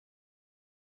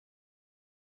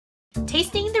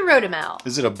Tasting the Rhodomel.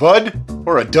 Is it a bud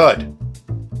or a dud?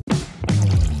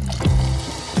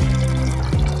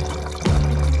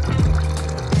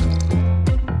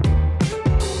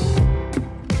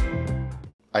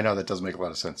 I know that doesn't make a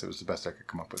lot of sense. It was the best I could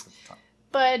come up with at the time.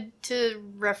 Bud, to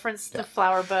reference the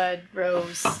flower bud,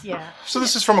 rose, yeah. So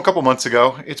this is from a couple months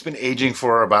ago. It's been aging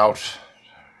for about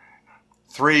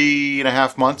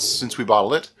 3.5 months since we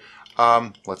bottled it.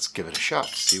 Let's give it a shot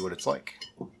to see what it's like.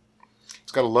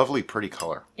 It's got a lovely, pretty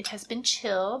color. It has been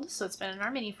chilled, so it's been in our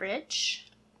mini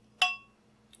fridge.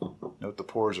 Note the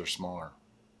pores are smaller.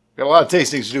 Got a lot of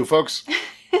tastings to do, folks.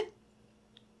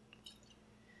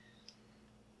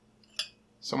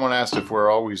 Someone asked if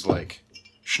we're always like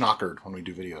schnockered when we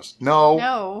do videos. No.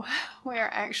 No, we're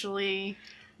actually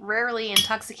rarely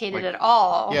intoxicated at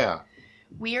all. Yeah.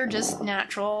 We are just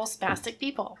natural, spastic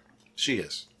people. She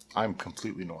is. I'm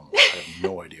completely normal. I have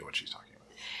no idea what she's talking about.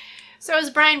 So as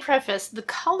Brian prefaced, the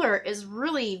color is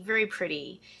really very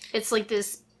pretty. It's like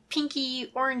this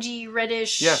pinky, orangey,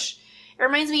 reddish. Yeah. It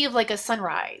reminds me of like a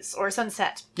sunrise or a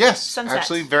sunset. Yes, Sunset.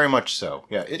 actually very much so.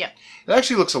 Yeah, it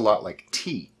actually looks a lot like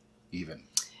tea, even.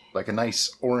 Like a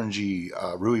nice orangey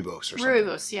rooibos or something.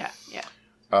 Rooibos, yeah.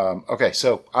 Okay,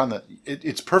 so on the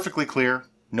it's perfectly clear,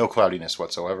 no cloudiness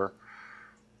whatsoever.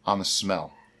 On the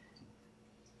smell,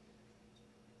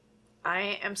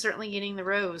 I am certainly getting the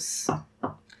rose.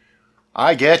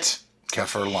 I get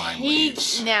kaffir lime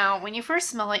leaves. Now, when you first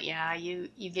smell it, yeah, you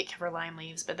get kaffir lime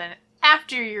leaves, but then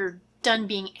after you're done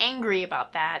being angry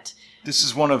about that, this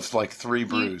is one of like 3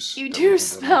 brews. You do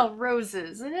smell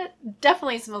roses, and it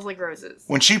definitely smells like roses.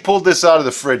 When she pulled this out of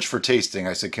the fridge for tasting,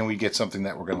 I said, "Can we get something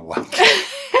that we're going to like?"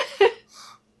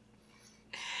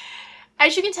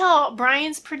 As you can tell,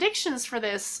 Brian's predictions for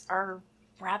this are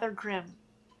rather grim.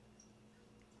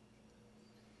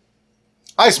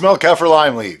 I smell kaffir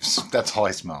lime leaves. That's all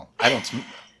I smell. I don't smell.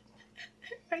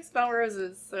 I smell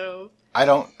roses, so I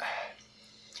don't.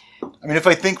 I mean, if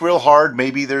I think real hard,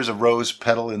 maybe there's a rose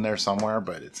petal in there somewhere,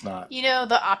 but it's not. You know,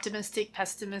 the optimistic,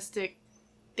 pessimistic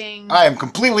thing. I am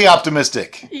completely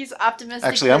optimistic. He's optimistic.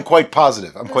 Actually, I'm quite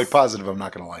positive. I'm quite positive I'm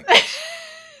not going to like this.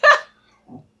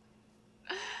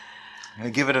 I'm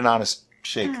going to give it an honest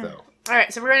shake, though. All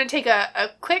right, so we're going to take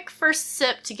a quick first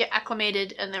sip to get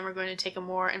acclimated, and then we're going to take a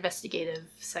more investigative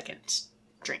second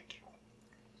drink.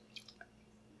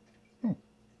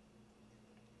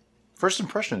 First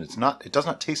impression, it does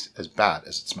not taste as bad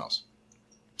as it smells.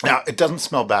 Now, it doesn't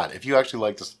smell bad. If you actually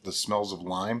like the smells of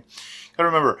lime, you gotta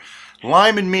remember,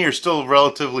 lime and me are still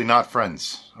relatively not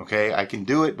friends, okay? I can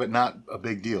do it, but not a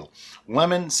big deal.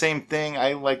 Lemon, same thing.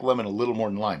 I like lemon a little more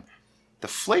than lime. The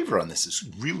flavor on this is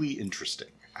really interesting,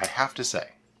 I have to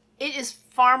say. It is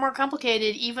far more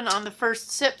complicated, even on the first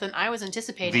sip, than I was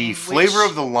anticipating. The flavor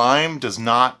of the lime does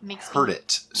not hurt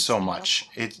it so much.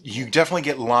 You definitely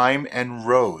get lime and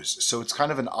rose, so it's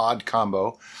kind of an odd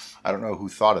combo. I don't know who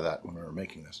thought of that when we were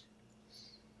making this.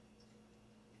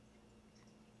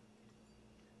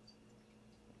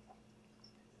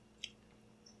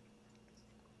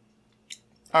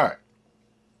 All right.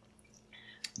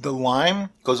 The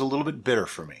lime goes a little bit bitter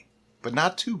for me, but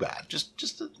not too bad.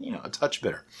 Just a touch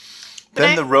bitter. But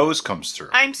then the rose comes through.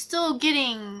 I'm still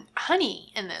getting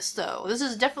honey in this, though. This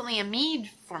is definitely a mead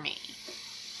for me.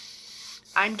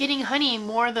 I'm getting honey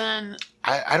more than...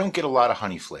 I don't get a lot of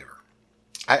honey flavor.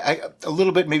 A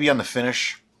little bit maybe on the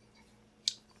finish.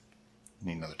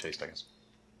 Need another taste, I guess.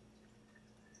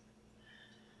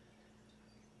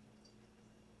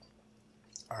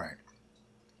 All right.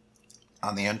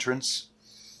 On the entrance,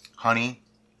 honey.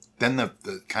 Then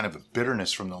the kind of a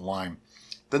bitterness from the lime.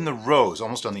 Then the rose,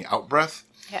 almost on the out-breath.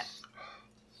 Yeah.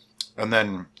 And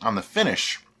then on the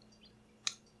finish,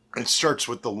 it starts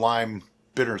with the lime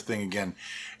bitter thing again.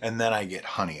 And then I get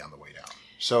honey on the way down.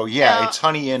 So, yeah, it's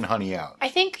honey in, honey out. I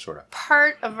think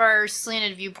part of our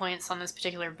slanted viewpoints on this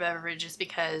particular beverage is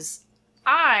because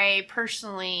I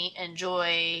personally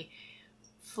enjoy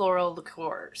floral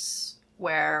liqueurs,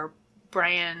 where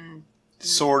Brian...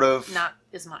 Sort of. Not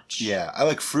as much. Yeah, I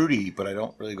like fruity, but I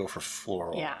don't really go for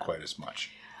floral quite as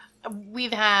much.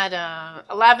 We've had a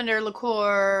lavender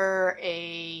liqueur,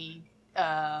 a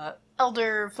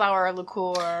elderflower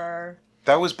liqueur.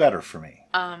 That was better for me.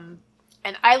 And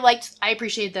I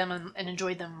appreciated them and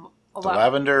enjoyed them a lot. The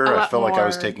lavender, I felt like I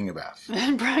was more taking a bath.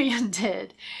 Than Brian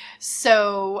did.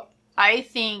 So I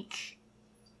think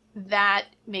that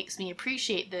makes me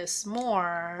appreciate this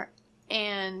more.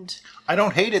 And I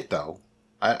don't hate it, though.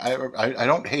 I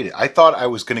don't hate it. I thought I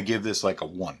was going to give this like a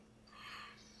 1.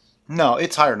 No,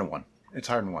 it's higher than a 1. It's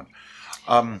higher than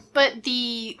 1. But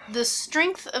the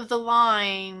strength of the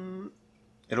lime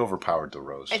It overpowered the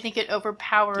rose. I think it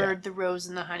overpowered the rose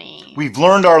and the honey. We've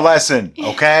learned our lesson,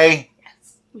 okay?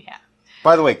 Yes, we have.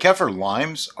 By the way, kaffir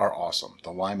limes are awesome.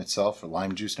 The lime itself, or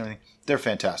lime juice and everything, they're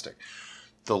fantastic.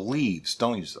 The leaves,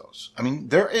 don't use those. I mean,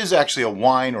 there is actually a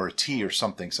wine or a tea or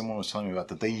something, someone was telling me about,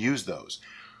 that they use those.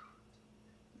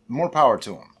 More power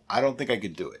to them. I don't think I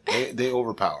could do it. They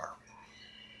overpower.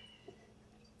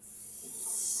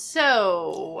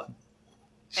 So...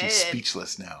 She's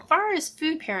speechless now. As far as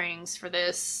food pairings for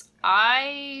this,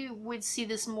 I would see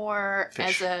this more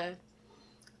Fish.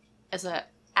 as a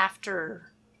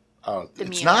after Oh, the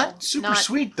it's meal. not super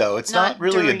sweet though. It's not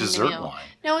really a dessert wine.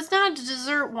 No, it's not a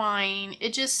dessert wine.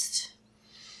 It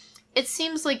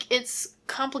seems like it's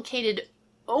complicated,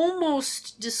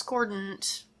 almost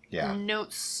discordant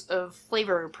notes of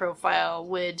flavor profile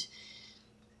would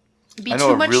be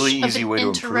too much really of easy an way to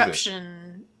improve it.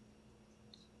 interruption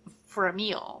for a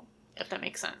meal, if that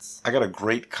makes sense. I got a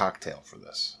great cocktail for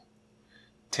this.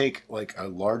 Take like a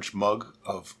large mug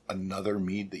of another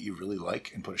mead that you really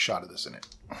like and put a shot of this in it.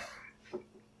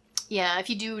 Yeah, if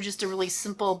you do just a really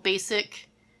simple, basic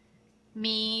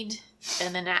mead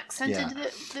and then accented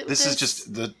it with This is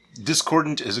just, the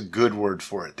discordant is a good word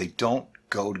for it. They don't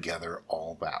go together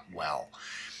all that well.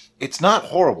 It's not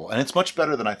horrible, and it's much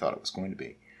better than I thought it was going to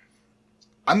be.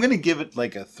 I'm going to give it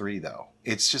like a 3, though.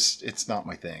 It's not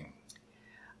my thing.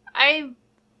 I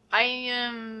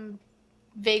am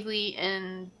vaguely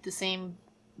in the same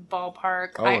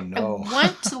ballpark. Oh, no. I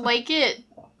want to like it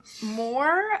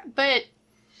more, but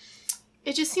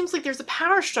it just seems like there's a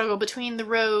power struggle between the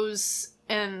rose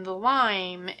and the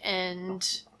lime,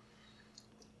 and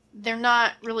they're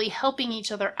not really helping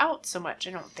each other out so much,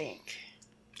 I don't think.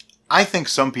 I think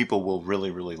some people will really,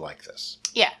 really like this.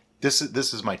 Yeah. This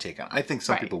is my take on it. I think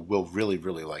some people will really,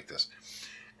 really like this.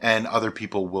 And other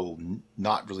people will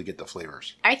not really get the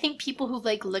flavors. I think people who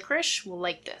like licorice will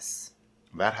like this.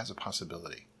 That has a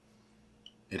possibility.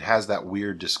 It has that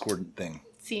weird discordant thing.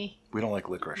 See? We don't like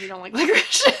licorice. We don't like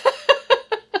licorice.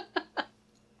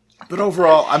 But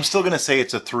overall, I'm still going to say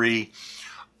it's a 3.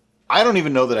 I don't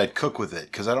even know that I'd cook with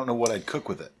it, because I don't know what I'd cook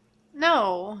with it.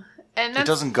 No. And it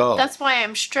doesn't go. That's why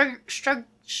I'm struggling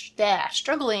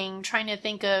trying to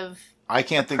think of... I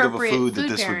can't think of a food that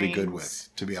this would be good with,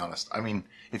 to be honest. I mean,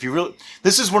 if you really...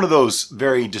 This is one of those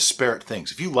very disparate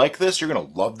things. If you like this, you're going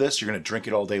to love this. You're going to drink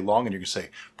it all day long, and you're going to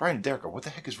say, Brian and Derek, what the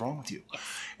heck is wrong with you?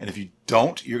 And if you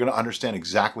don't, you're going to understand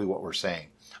exactly what we're saying.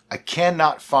 I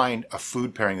cannot find a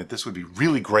food pairing that this would be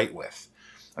really great with.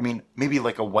 I mean, maybe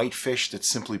like a white fish that's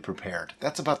simply prepared.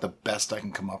 That's about the best I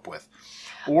can come up with.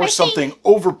 Or something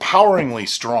overpoweringly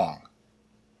strong.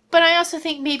 But I also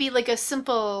think maybe like a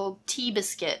simple tea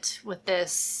biscuit with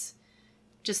this,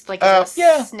 just like as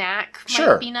a snack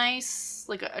might be nice.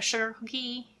 Like a sugar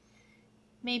cookie,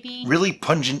 maybe. Really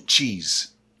pungent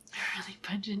cheese. Really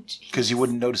pungent cheese. Because you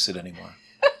wouldn't notice it anymore.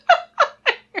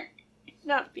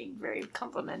 Not being very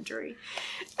complimentary.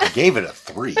 I gave it a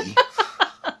 3.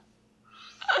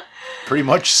 Pretty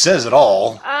much says it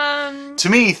all. To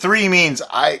me, 3 means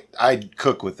I'd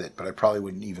cook with it, but I probably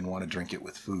wouldn't even want to drink it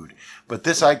with food. But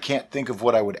this, I can't think of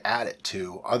what I would add it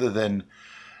to, other than,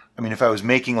 I mean, if I was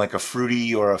making like a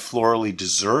fruity or a florally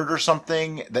dessert or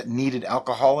something that needed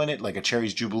alcohol in it, like a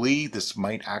Cherry's Jubilee, this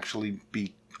might actually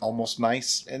be almost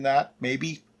nice in that,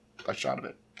 maybe. A shot of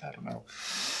it. I don't know.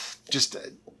 Just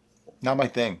not my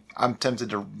thing. I'm tempted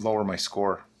to lower my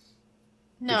score.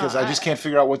 No, because I just can't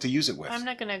figure out what to use it with. I'm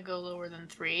not going to go lower than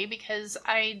 3 because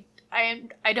I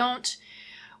don't,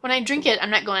 when I drink it, I'm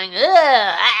not going, ugh,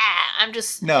 ah. I'm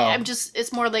just,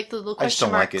 it's more like the little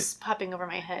question marks popping over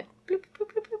my head. Bloop, bloop,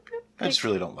 bloop, bloop, bloop. I just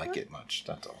really don't like it much,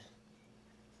 that's all.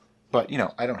 But, you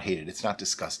know, I don't hate it. It's not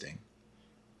disgusting.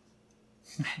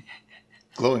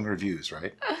 Glowing reviews,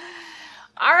 right?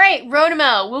 All right,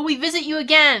 Rhodomel, will we visit you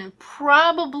again?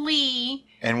 Probably.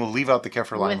 And we'll leave out the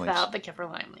kaffir lime leaves. Without the kaffir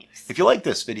lime leaves. If you like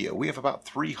this video, we have about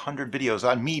 300 videos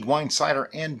on mead, wine,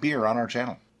 cider, and beer on our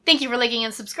channel. Thank you for liking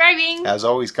and subscribing. As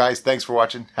always, guys, thanks for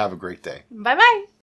watching. Have a great day. Bye-bye.